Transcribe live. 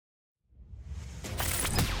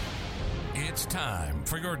time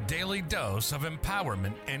for your daily dose of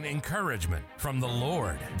empowerment and encouragement from the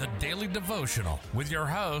Lord. The Daily Devotional with your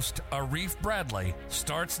host, Arif Bradley,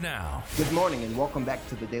 starts now. Good morning and welcome back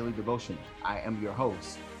to the Daily Devotional. I am your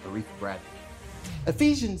host, Arif Bradley.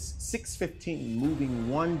 Ephesians 6:15, moving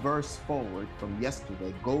one verse forward from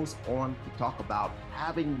yesterday, goes on to talk about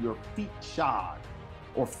having your feet shod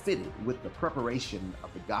or fitted with the preparation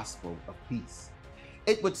of the gospel of peace.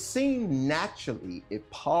 It would seem naturally if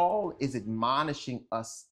Paul is admonishing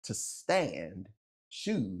us to stand,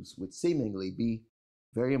 shoes would seemingly be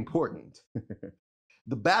very important.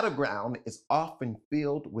 The battleground is often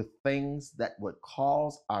filled with things that would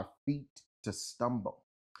cause our feet to stumble.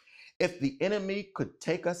 If the enemy could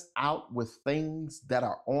take us out with things that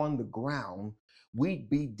are on the ground, we'd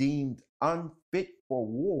be deemed unfit for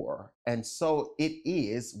war. And so it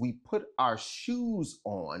is, we put our shoes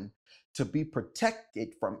on to be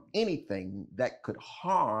protected from anything that could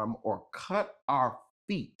harm or cut our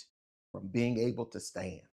feet from being able to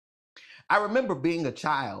stand. I remember being a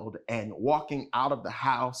child and walking out of the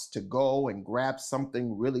house to go and grab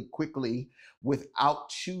something really quickly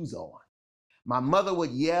without shoes on. My mother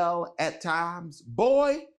would yell at times,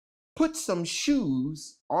 "Boy, put some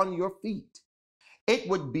shoes on your feet." It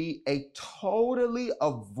would be a totally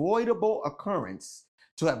avoidable occurrence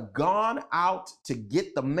to have gone out to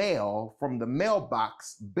get the mail from the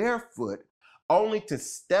mailbox barefoot, only to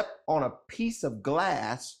step on a piece of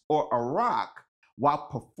glass or a rock while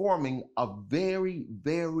performing a very,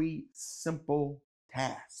 very simple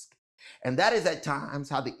task. And that is at times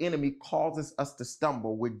how the enemy causes us to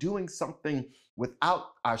stumble. We're doing something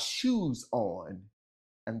without our shoes on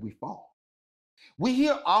and we fall. We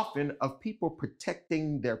hear often of people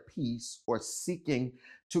protecting their peace or seeking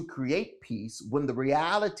to create peace when the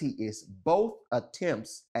reality is both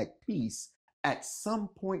attempts at peace at some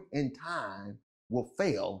point in time will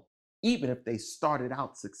fail, even if they started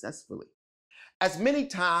out successfully. As many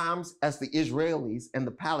times as the Israelis and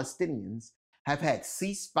the Palestinians have had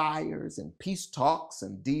ceasefires and peace talks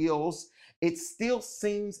and deals, it still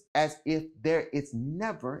seems as if there is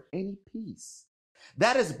never any peace.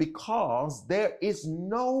 That is because there is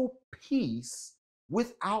no peace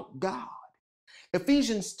without God.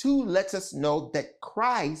 Ephesians 2 lets us know that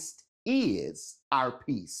Christ is our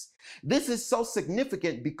peace. This is so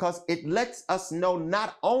significant because it lets us know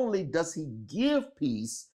not only does he give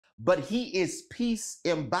peace, but he is peace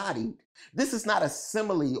embodied. This is not a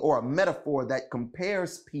simile or a metaphor that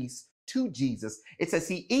compares peace to Jesus. It says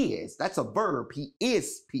he is. That's a verb. He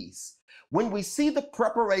is peace. When we see the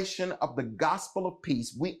preparation of the gospel of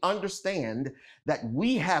peace, we understand that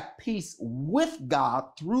we have peace with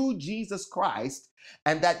God through Jesus Christ,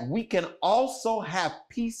 and that we can also have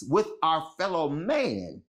peace with our fellow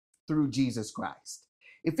man through Jesus Christ.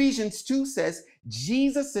 Ephesians 2 says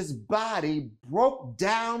Jesus's body broke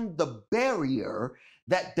down the barrier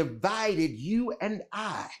that divided you and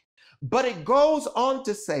I. But it goes on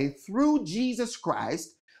to say, through Jesus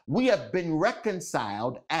Christ, we have been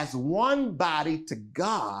reconciled as one body to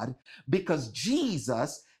God because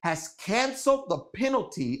Jesus has canceled the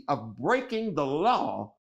penalty of breaking the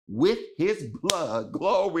law with his blood.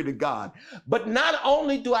 Glory to God. But not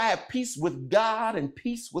only do I have peace with God and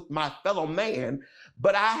peace with my fellow man,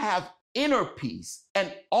 but I have inner peace.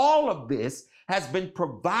 And all of this has been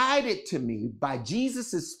provided to me by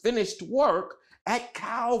Jesus's finished work at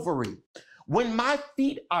Calvary. When my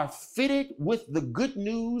feet are fitted with the good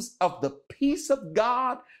news of the peace of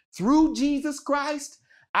God through Jesus Christ,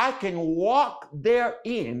 I can walk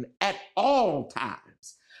therein at all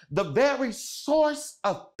times. The very source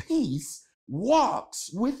of peace walks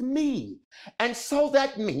with me. And so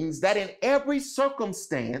that means that in every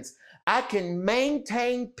circumstance, I can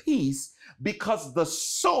maintain peace because the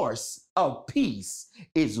source of peace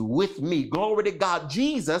is with me. Glory to God.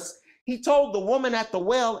 Jesus, he told the woman at the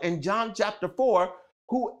well in John chapter 4,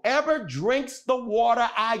 whoever drinks the water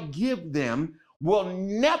I give them will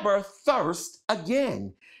never thirst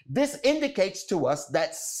again. This indicates to us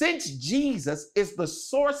that since Jesus is the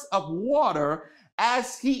source of water,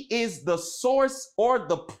 as he is the source or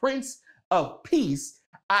the Prince of Peace,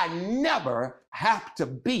 I never have to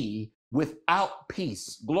be without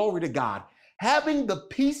peace. Glory to God. Having the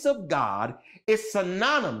peace of God is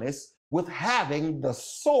synonymous with having the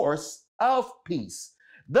source of peace.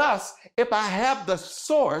 Thus, if I have the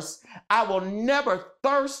source, I will never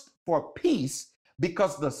thirst for peace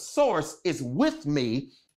because the source is with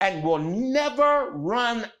me and will never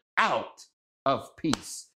run out of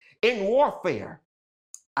peace. In warfare,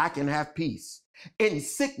 I can have peace. In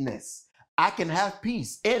sickness, I can have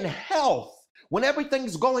peace. In health, when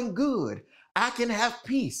everything's going good, I can have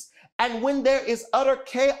peace. And when there is utter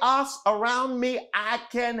chaos around me, I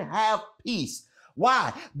can have peace.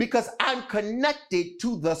 Why? Because I'm connected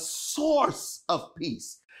to the source of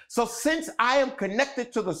peace. So since I am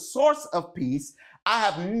connected to the source of peace, I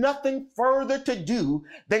have nothing further to do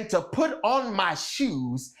than to put on my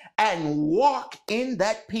shoes and walk in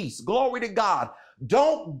that peace. Glory to God.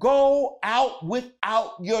 Don't go out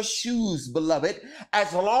without your shoes, beloved.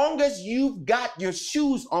 As long as you've got your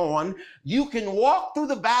shoes on, you can walk through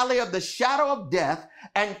the valley of the shadow of death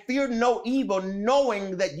and fear no evil,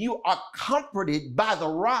 knowing that you are comforted by the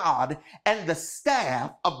rod and the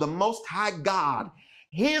staff of the Most High God.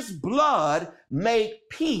 His blood made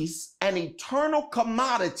peace an eternal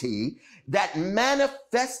commodity that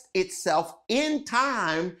manifests itself in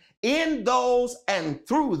time in those and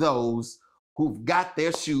through those who've got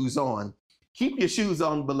their shoes on. Keep your shoes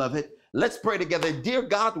on, beloved. Let's pray together. Dear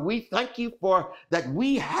God, we thank you for that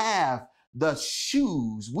we have the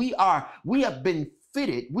shoes. We have been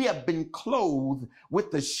fitted. We have been clothed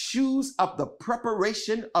with the shoes of the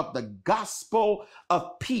preparation of the gospel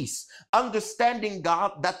of peace. Understanding,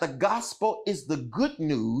 God, that the gospel is the good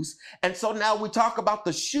news. And so now we talk about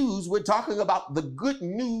the shoes. We're talking about the good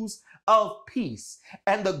news of peace.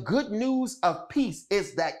 And the good news of peace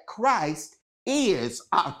is that Christ is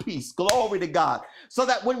our peace. Glory to God. So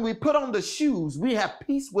that when we put on the shoes, we have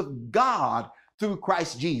peace with God through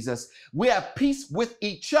Christ Jesus. We have peace with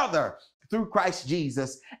each other through Christ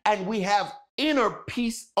Jesus. And we have inner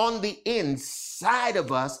peace on the inside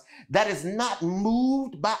of us that is not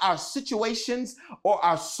moved by our situations or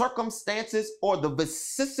our circumstances or the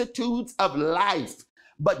vicissitudes of life.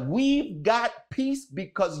 But we've got peace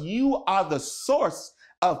because you are the source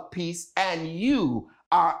of peace and you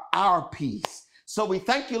are our peace. So we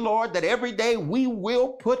thank you, Lord, that every day we will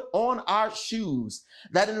put on our shoes,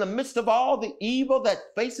 that in the midst of all the evil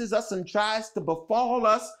that faces us and tries to befall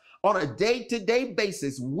us on a day-to-day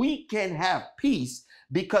basis, we can have peace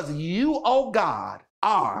because you, oh God,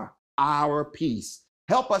 are our peace.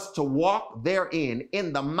 Help us to walk therein.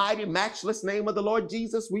 In the mighty, matchless name of the Lord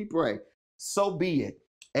Jesus, we pray. So be it.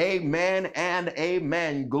 Amen and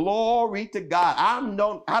amen. Glory to God. I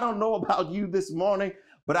don't know about you this morning,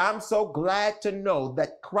 but I'm so glad to know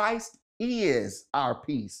that Christ is our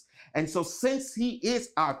peace. And so since he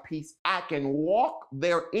is our peace, I can walk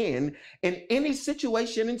therein in any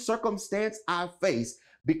situation and circumstance I face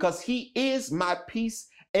because he is my peace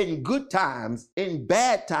in good times, in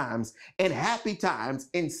bad times, in happy times,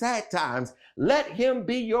 in sad times. Let him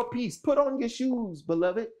be your peace. Put on your shoes,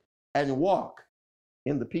 beloved, and walk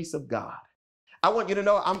in the peace of God. I want you to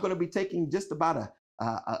know I'm going to be taking just about a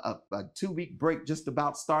 2-week break, just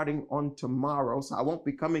about starting on tomorrow. So I won't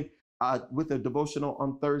be coming with a devotional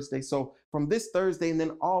on Thursday. So from this Thursday and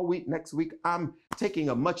then all week next week, I'm taking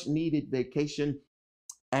a much needed vacation.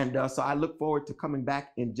 And so I look forward to coming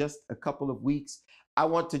back in just a couple of weeks. I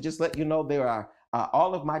want to just let you know there are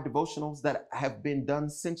all of my devotionals that have been done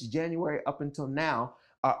since January up until now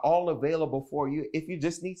are all available for you. If you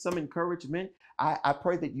just need some encouragement, I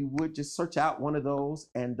pray that you would just search out one of those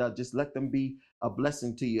and just let them be a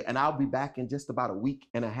blessing to you. And I'll be back in just about a week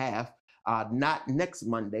and a half. Not next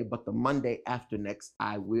Monday, but the Monday after next,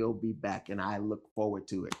 I will be back and I look forward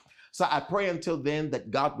to it. So I pray until then that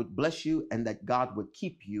God would bless you and that God would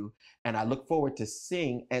keep you. And I look forward to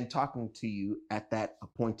seeing and talking to you at that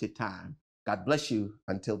appointed time. God bless you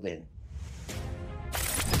until then.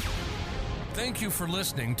 Thank you for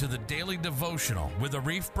listening to the Daily Devotional with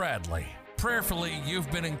Arif Bradley. Prayerfully,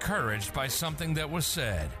 you've been encouraged by something that was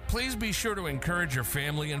said. Please be sure to encourage your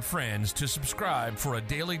family and friends to subscribe for a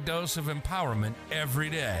daily dose of empowerment every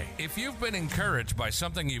day. If you've been encouraged by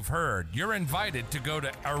something you've heard, you're invited to go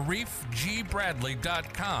to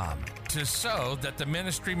arifgbradley.com to sow that the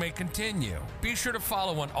ministry may continue. Be sure to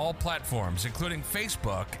follow on all platforms, including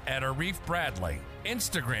Facebook at Arif Bradley,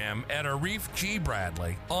 Instagram at Arif G.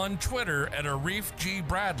 Bradley, on Twitter at Arif G.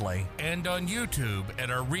 Bradley, and on YouTube at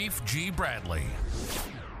Arif G. Bradley.